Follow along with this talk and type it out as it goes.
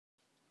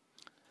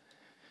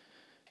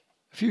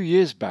few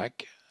years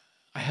back,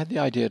 I had the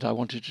idea that I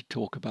wanted to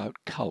talk about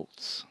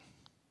cults.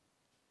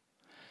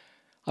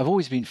 I've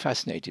always been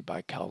fascinated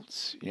by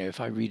cults. You know,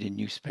 if I read a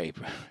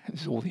newspaper,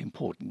 there's all the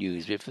important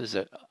news. If there's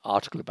an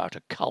article about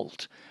a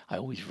cult, I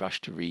always rush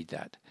to read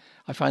that.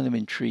 I find them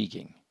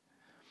intriguing.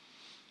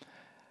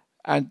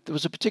 And there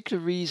was a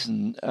particular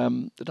reason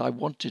that I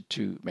wanted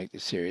to make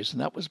this series, and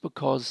that was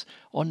because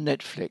on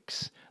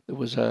Netflix there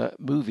was a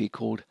movie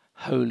called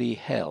Holy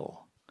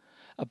Hell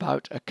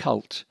about a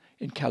cult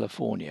in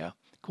California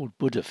called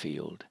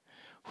Buddhafield,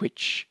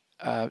 which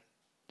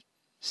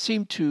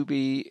seemed to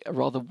be a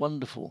rather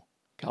wonderful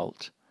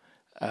cult,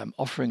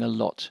 offering a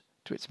lot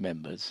to its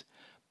members,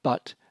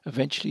 but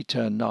eventually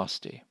turned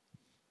nasty.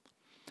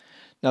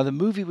 Now, the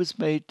movie was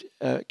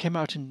came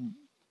out in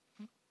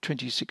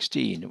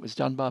 2016. It was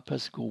done by a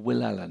person called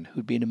Will Allen,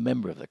 who'd been a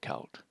member of the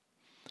cult.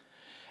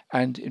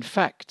 And in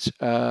fact,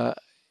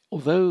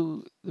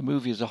 although the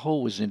movie as a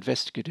whole was an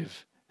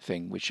investigative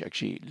thing, which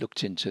actually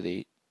looked into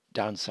the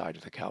downside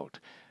of the cult,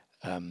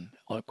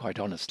 quite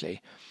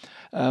honestly,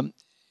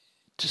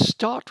 to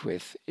start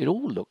with, it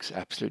all looks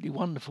absolutely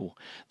wonderful.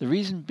 The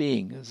reason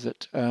being is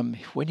that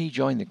when he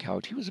joined the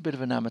cult, he was a bit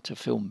of an amateur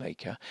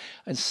filmmaker,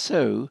 and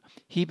so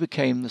he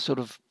became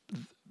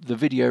the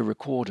video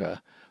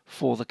recorder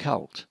for the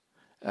cult,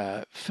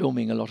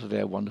 filming a lot of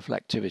their wonderful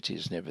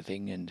activities and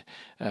everything,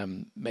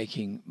 and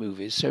making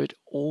movies. So it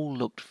all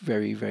looked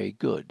very, very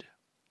good.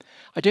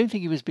 I don't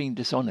think he was being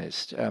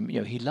dishonest.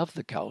 He loved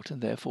the cult,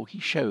 and therefore he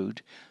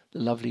showed the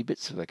lovely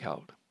bits of the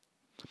cult.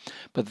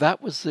 But that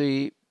was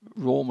the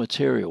raw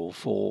material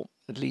for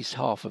at least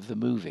half of the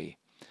movie,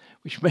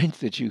 which meant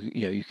that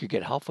you could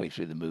get halfway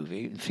through the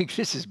movie and think,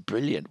 this is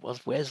brilliant.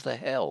 Where's the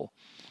hell?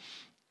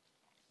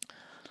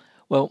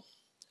 Well,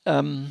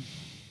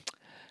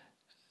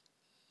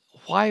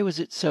 why was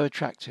it so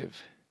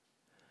attractive?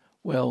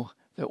 Well,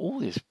 there were all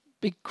this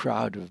big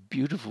crowd of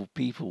beautiful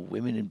people,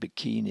 women in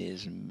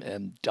bikinis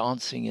and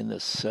dancing in the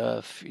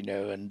surf,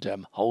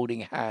 and holding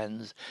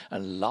hands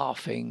and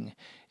laughing.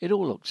 It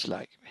all looks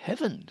like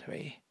heaven to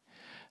me.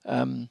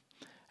 And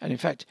in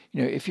fact,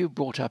 if you're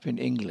brought up in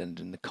England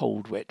in the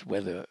cold, wet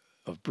weather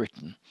of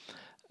Britain,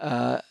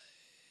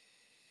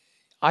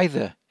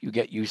 either you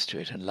get used to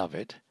it and love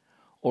it,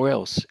 or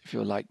else, if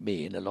you're like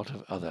me and a lot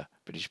of other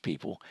British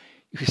people,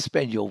 you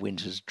spend your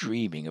winters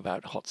dreaming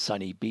about hot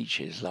sunny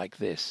beaches like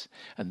this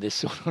and this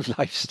sort of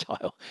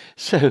lifestyle.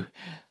 So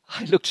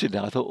I looked at it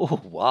and I thought,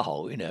 oh,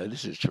 wow,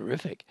 this is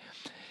terrific.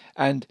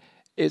 And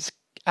it's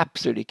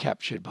absolutely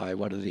captured by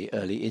one of the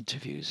early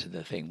interviews in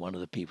the thing, one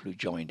of the people who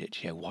joined it.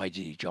 Why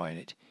did he join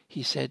it?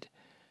 He said,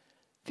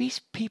 these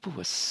people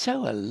were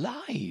so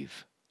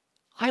alive.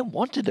 I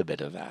wanted a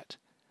bit of that.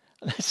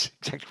 And that's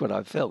exactly what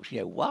I felt.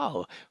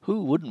 Wow,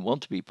 who wouldn't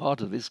want to be part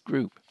of this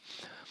group?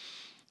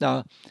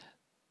 Now,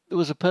 there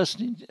was a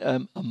person,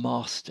 a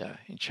master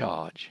in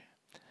charge,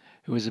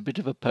 who was a bit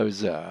of a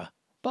poseur,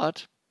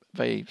 but a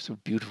very sort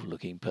of beautiful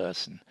looking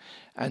person.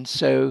 And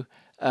so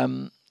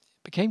it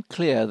became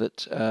clear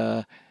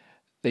that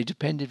they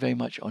depended very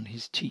much on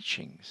his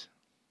teachings.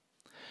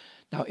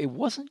 Now, it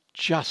wasn't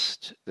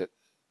just the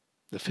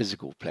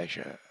physical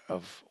pleasure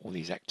of all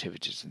these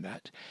activities and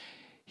that.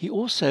 He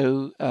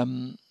also,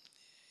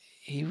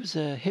 he was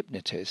a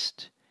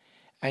hypnotist,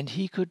 and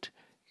he could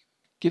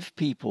give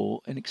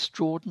people an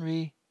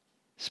extraordinary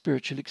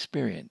spiritual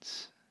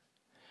experience,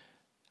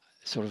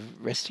 sort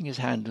of resting his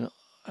hand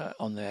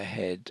on their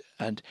head,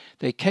 and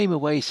they came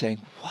away saying,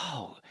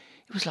 wow,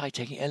 it was like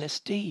taking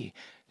LSD.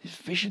 These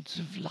visions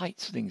of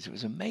lights and things, it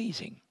was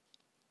amazing.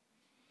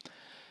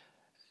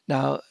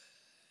 Now,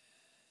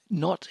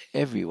 not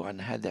everyone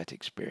had that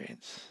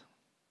experience,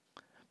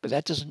 but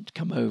that doesn't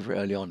come over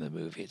early on in the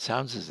movie. It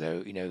sounds as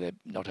though, they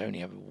not only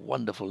have a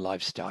wonderful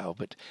lifestyle,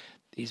 but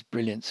these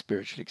brilliant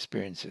spiritual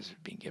experiences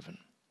have been given.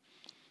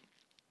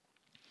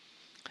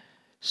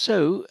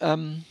 So,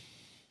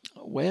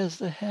 where's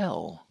the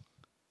hell?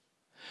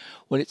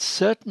 Well, it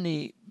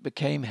certainly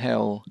became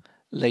hell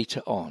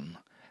later on.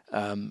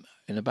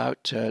 In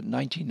about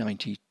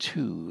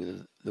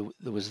 1992,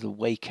 there was the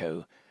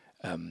Waco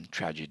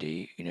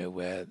tragedy,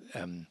 where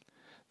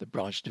the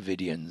Branch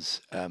Davidians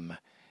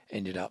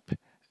ended up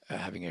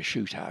having a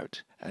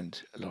shootout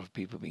and a lot of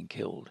people being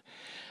killed.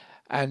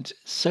 And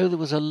so there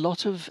was a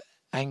lot of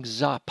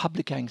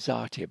public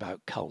anxiety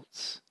about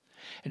cults.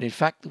 And in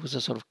fact, there was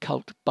a sort of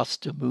cult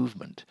buster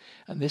movement.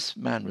 And this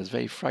man was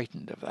very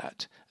frightened of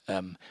that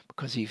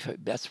because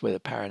that's where the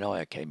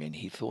paranoia came in.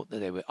 He thought that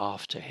they were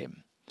after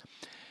him.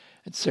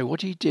 And so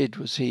what he did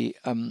was he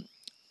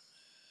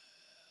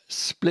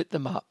split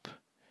them up,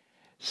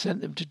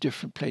 sent them to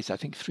different places, I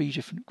think 3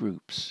 different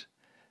groups,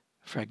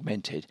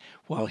 fragmented,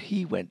 while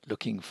he went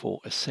looking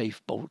for a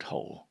safe bolt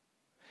hole.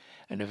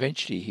 And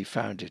eventually he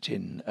found it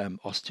in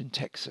Austin,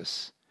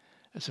 Texas,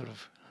 a sort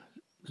of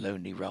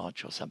lonely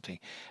ranch or something,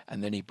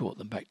 and then he brought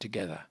them back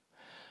together.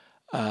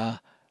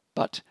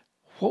 But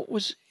what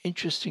was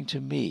interesting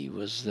to me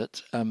was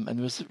that, and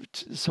it was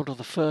sort of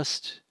the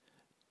first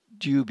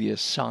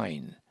dubious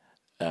sign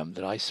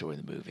that I saw in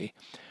the movie,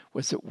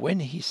 was that when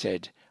he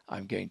said,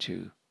 I'm going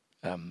to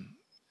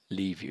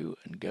leave you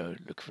and go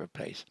look for a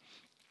place.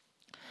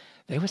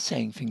 They were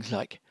saying things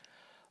like,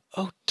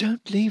 "Oh,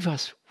 don't leave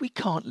us. We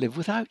can't live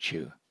without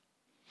you."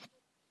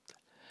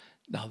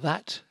 Now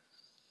that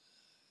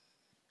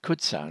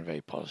could sound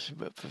very positive,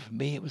 but for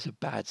me it was a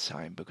bad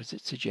sign because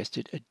it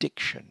suggested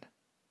addiction.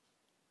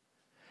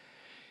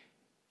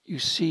 You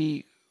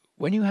see,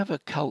 when you have a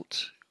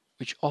cult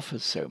which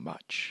offers so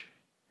much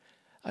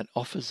and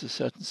offers a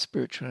certain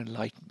spiritual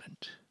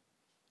enlightenment,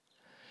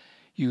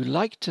 you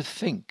like to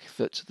think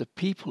that the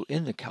people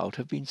in the cult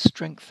have been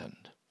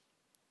strengthened.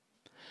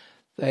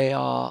 They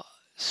are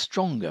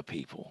stronger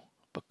people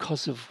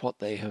because of what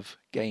they have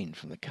gained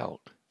from the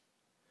cult.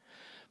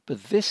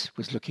 But this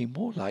was looking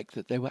more like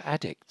that they were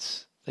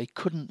addicts. They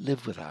couldn't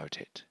live without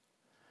it.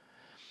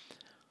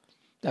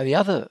 Now, the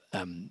other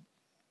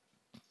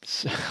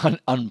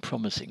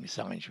unpromising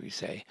sign, shall we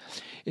say,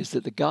 is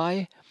that the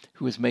guy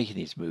who was making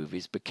these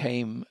movies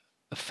became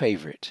a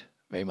favourite,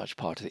 very much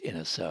part of the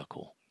inner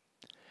circle,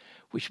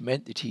 which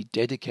meant that he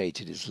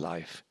dedicated his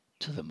life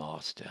to the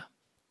master.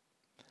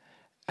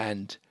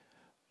 And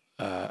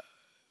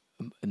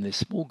in this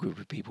small group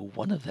of people,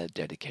 one of their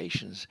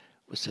dedications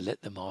was to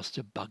let the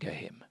master bugger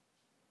him.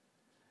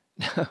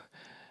 Now,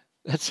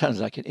 that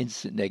sounds like an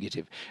instant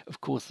negative.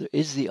 Of course, there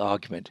is the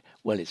argument,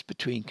 well, it's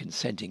between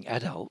consenting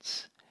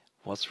adults.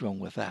 What's wrong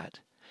with that?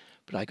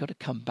 But I got to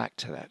come back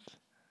to that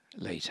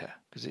later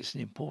because it's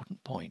an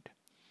important point.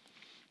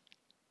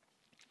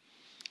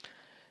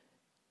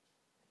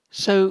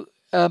 So,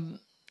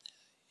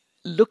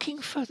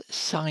 looking for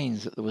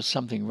signs that there was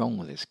something wrong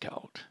with this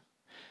cult,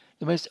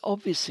 the most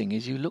obvious thing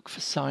is you look for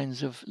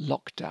signs of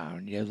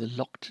lockdown, the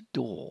locked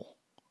door.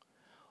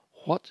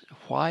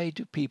 Why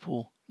do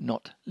people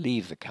not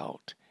leave the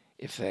cult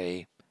if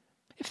they're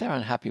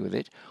unhappy with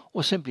it,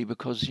 or simply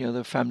because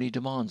their family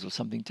demands or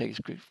something takes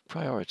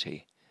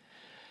priority?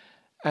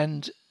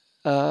 And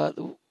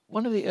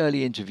one of the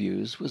early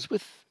interviews was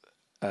with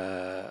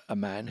a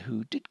man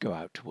who did go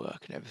out to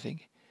work and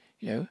everything.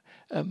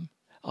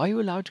 Are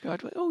you allowed to go out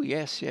to work? Oh,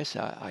 yes,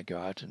 I go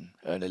out and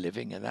earn a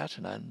living and that,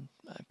 and I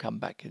come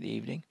back in the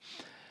evening.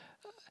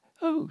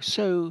 Oh,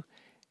 so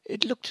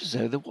it looked as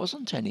though there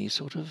wasn't any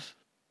sort of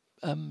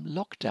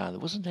lockdown. There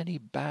wasn't any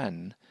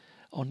ban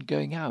on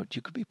going out.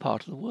 You could be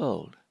part of the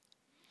world.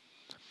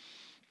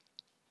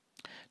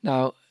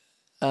 Now,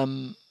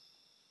 in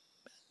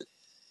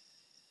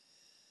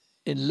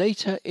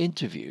later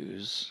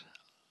interviews,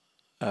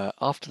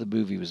 after the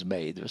movie was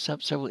made, there were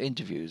several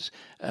interviews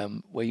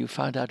where you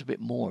found out a bit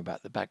more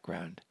about the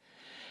background.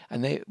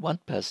 And one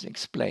person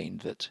explained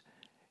that,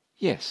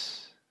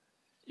 yes,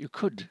 you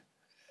could,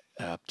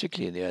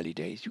 particularly in the early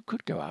days, you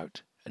could go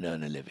out and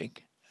earn a living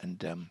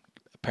and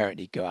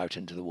apparently go out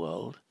into the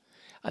world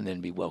and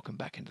then be welcomed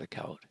back into the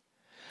cult.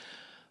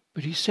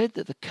 But he said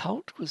that the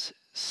cult was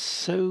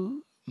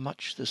so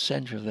much the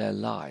centre of their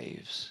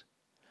lives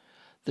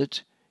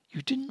that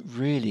you didn't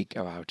really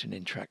go out and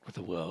interact with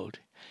the world.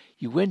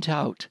 You went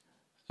out,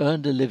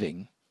 earned a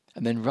living,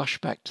 and then rushed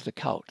back to the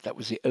cult. That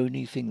was the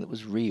only thing that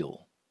was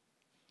real.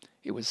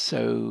 It was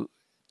so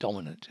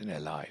dominant in their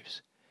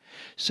lives.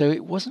 So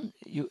it wasn't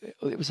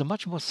it was a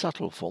much more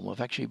subtle form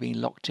of actually being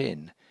locked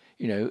in.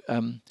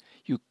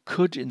 You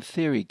could, in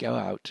theory, go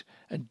out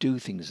and do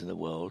things in the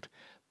world,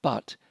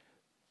 but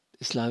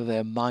it's like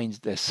their minds,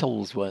 their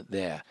souls weren't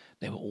there.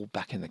 They were all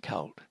back in the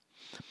cult.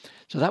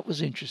 So that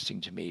was interesting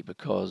to me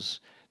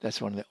because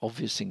that's one of the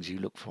obvious things you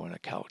look for in a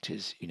cult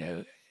is,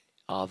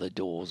 are the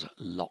doors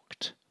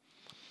locked?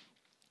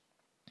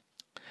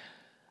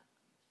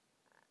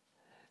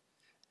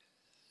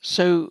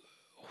 So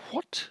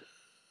what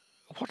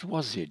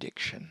was the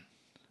addiction?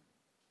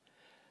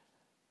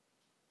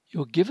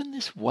 You're given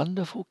this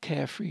wonderful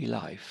carefree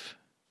life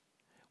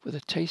with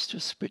a taste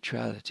of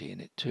spirituality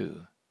in it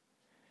too.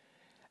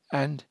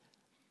 And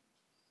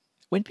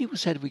when people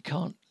said we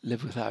can't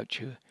live without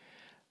you,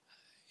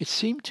 it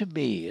seemed to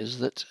me as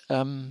that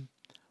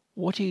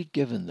what he'd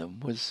given them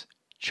was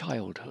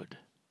childhood,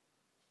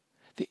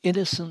 the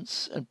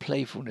innocence and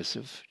playfulness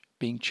of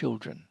being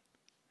children.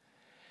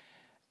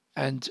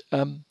 And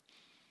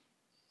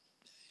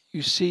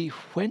you see,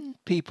 when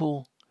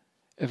people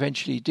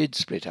eventually did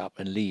split up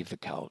and leave the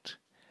cult,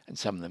 and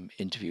some of them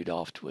interviewed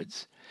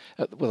afterwards,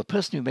 the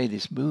person who made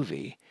this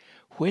movie,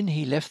 when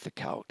he left the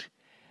cult,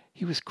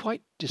 he was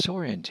quite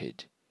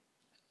disoriented.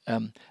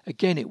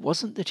 Again, it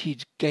wasn't that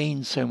he'd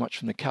gained so much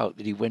from the cult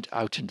that he went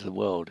out into the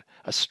world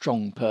a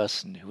strong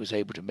person who was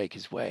able to make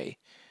his way.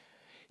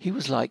 He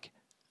was like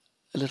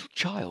a little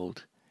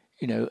child,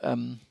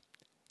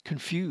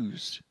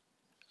 confused,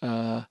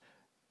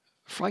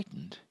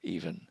 frightened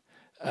even.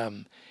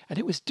 And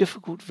it was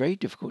difficult, very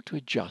difficult to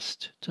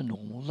adjust to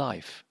normal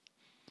life.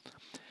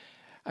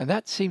 And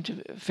that seemed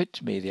to fit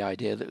to me the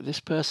idea that this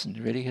person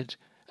really had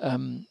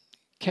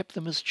kept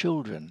them as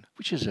children,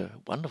 which is a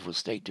wonderful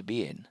state to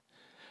be in,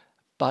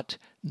 but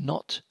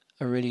not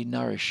a really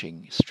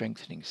nourishing,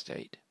 strengthening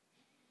state.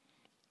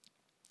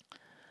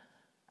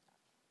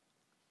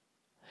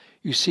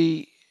 You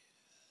see,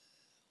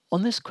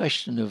 on this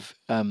question of,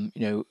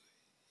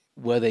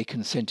 were they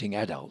consenting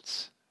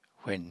adults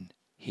when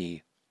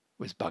he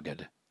was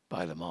buggered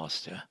by the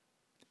master.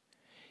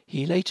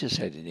 He later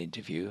said in an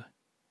interview,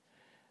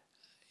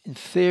 in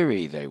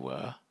theory they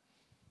were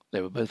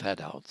both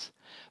adults,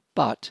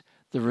 but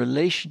the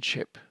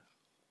relationship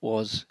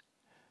was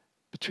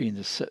between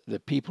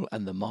the people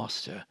and the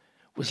master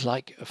was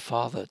like a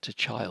father to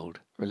child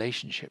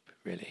relationship,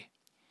 really.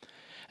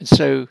 And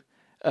so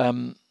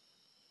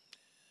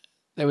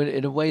they were,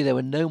 in a way, they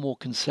were no more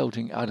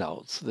consulting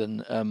adults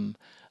than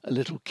a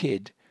little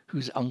kid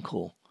whose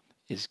uncle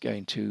is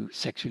going to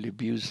sexually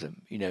abuse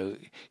them. You know,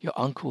 your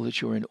uncle that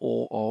you're in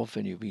awe of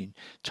and you've been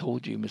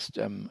told you must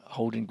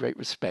hold in great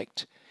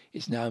respect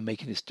is now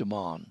making this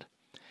demand.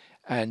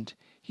 And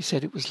he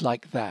said it was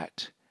like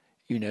that.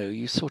 You know,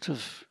 you sort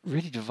of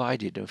really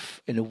divided.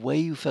 In a way,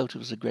 you felt it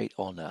was a great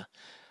honor,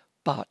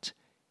 but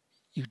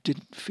you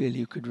didn't feel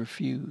you could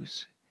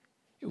refuse.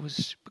 It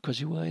was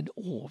because you were in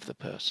awe of the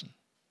person.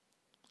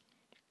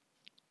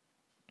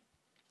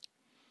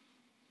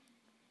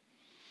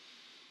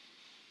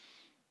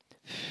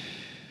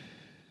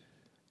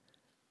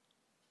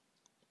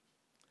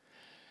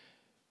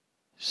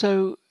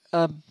 So,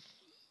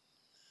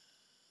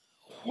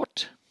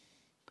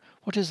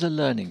 what is the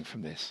learning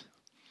from this?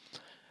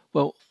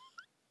 Well,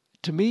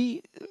 to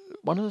me,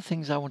 one of the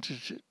things I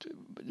wanted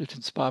that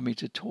inspired me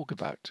to talk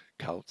about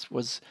cults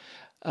was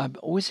I'm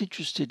always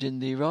interested in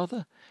the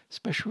rather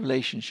special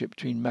relationship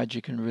between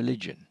magic and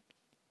religion.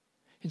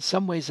 In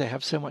some ways, they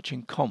have so much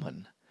in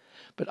common,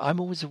 but I'm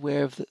always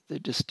aware of the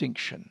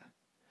distinction.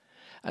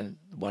 And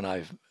one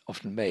I've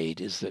often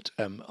made is that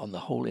on the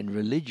whole, in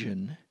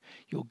religion,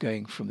 you're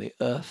going from the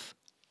earth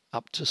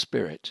up to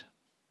spirit.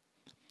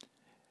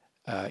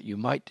 You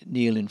might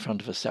kneel in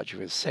front of a statue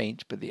of a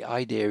saint, but the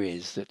idea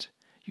is that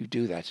you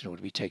do that in order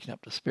to be taken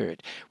up to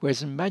spirit.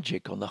 Whereas in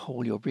magic, on the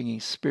whole, you're bringing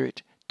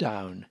spirit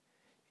down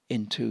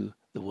into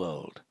the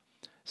world.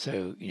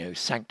 So, you know,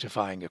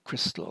 sanctifying a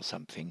crystal or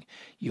something,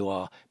 you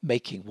are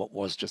making what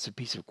was just a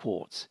piece of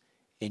quartz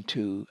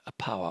into a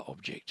power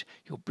object.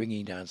 You're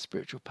bringing down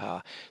spiritual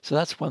power. So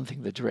that's one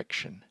thing, the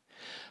direction.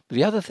 But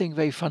the other thing,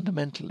 very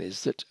fundamental,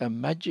 is that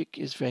magic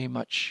is very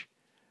much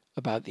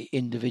about the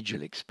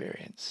individual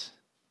experience,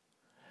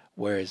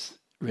 whereas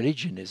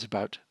religion is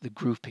about the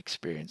group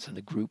experience and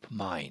the group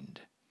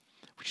mind,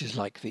 which is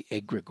like the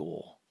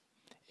egregore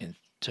in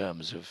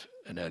terms of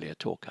an earlier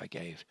talk I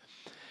gave.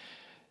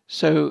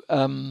 So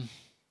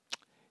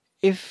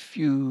if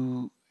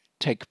you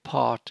take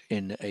part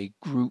in a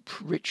group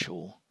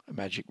ritual, a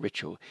magic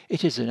ritual,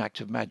 it is an act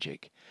of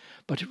magic,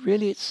 but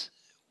really it's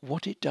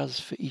what it does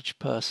for each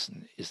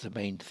person is the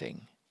main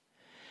thing.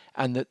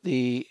 And that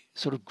the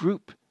sort of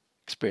group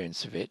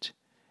experience of it,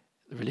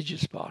 the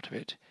religious part of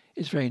it,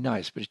 is very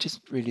nice, but it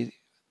isn't really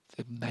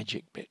the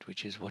magic bit,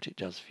 which is what it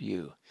does for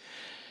you.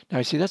 Now,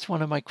 you see, that's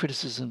one of my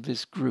criticisms of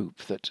this group,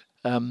 that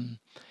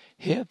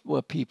here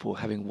were people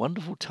having a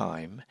wonderful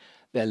time,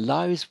 their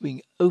lives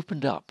being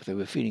opened up. They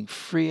were feeling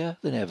freer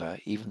than ever,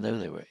 even though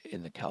they were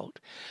in the cult.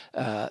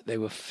 They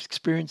were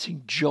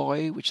experiencing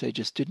joy, which they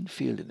just didn't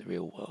feel in the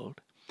real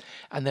world.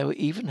 And they were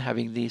even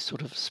having these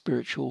sort of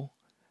spiritual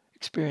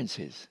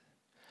experiences.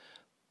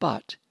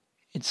 But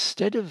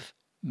instead of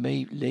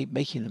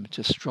making them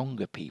into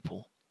stronger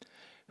people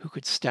who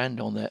could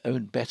stand on their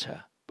own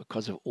better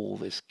because of all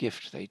this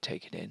gift they'd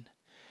taken in,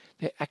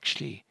 they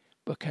actually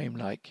became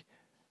like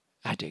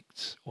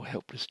addicts or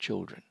helpless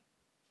children.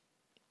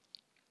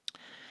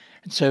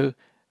 And so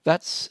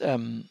that's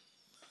a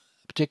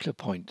particular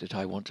point that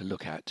I want to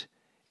look at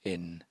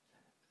in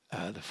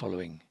the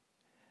following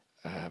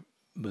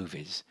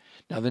movies.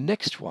 Now the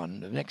next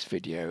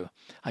video,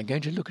 I'm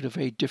going to look at a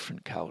very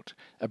different cult,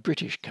 a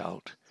British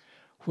cult,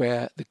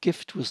 where the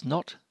gift was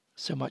not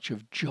so much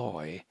of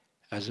joy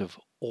as of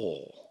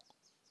awe,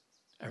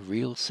 a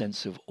real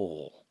sense of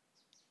awe.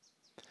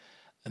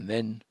 And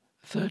then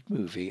the third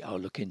movie, I'll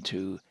look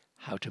into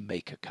how to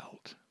make a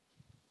cult.